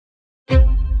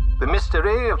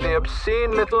mystery of the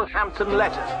obscene little Hampton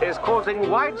letter is causing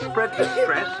widespread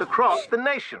distress across the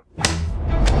nation.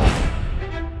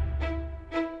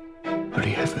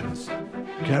 Holy heavens.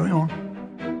 Carry on.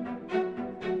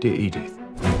 Dear Edith,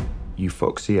 you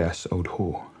foxy-ass old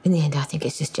whore. In the end, I think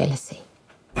it's just jealousy.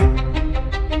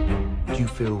 Do you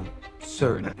feel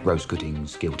certain Rose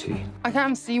Gooding's guilty? I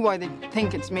can't see why they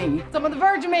think it's me. I'm on the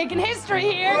verge of making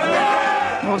history here.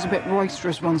 I was a bit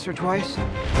roisterous once or twice.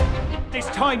 This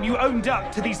time you owned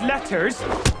up to these letters.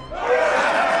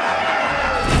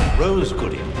 Rose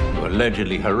Gooding, who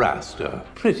allegedly harassed a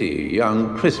pretty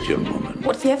young Christian woman.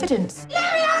 What's the evidence?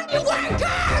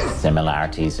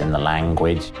 Similarities in the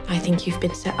language. I think you've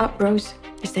been set up, Rose.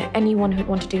 Is there anyone who'd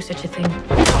want to do such a thing?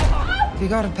 Have you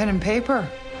got a pen and paper?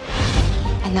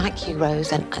 I like you,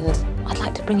 Rose, and I'd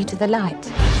like to bring you to the light.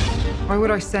 Why would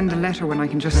I send a letter when I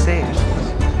can just say it?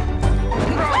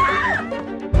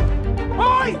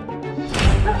 Oi!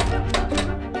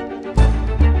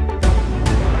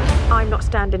 I'm not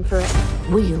standing for it.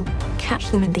 We'll catch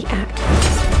them in the act.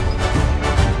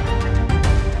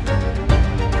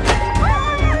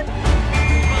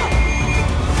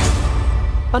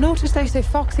 I noticed they say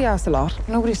foxy ass a lot.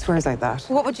 Nobody swears like that.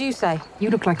 What would you say?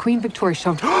 You look like Queen Victoria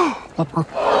shoved up her.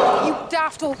 You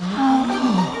daft old...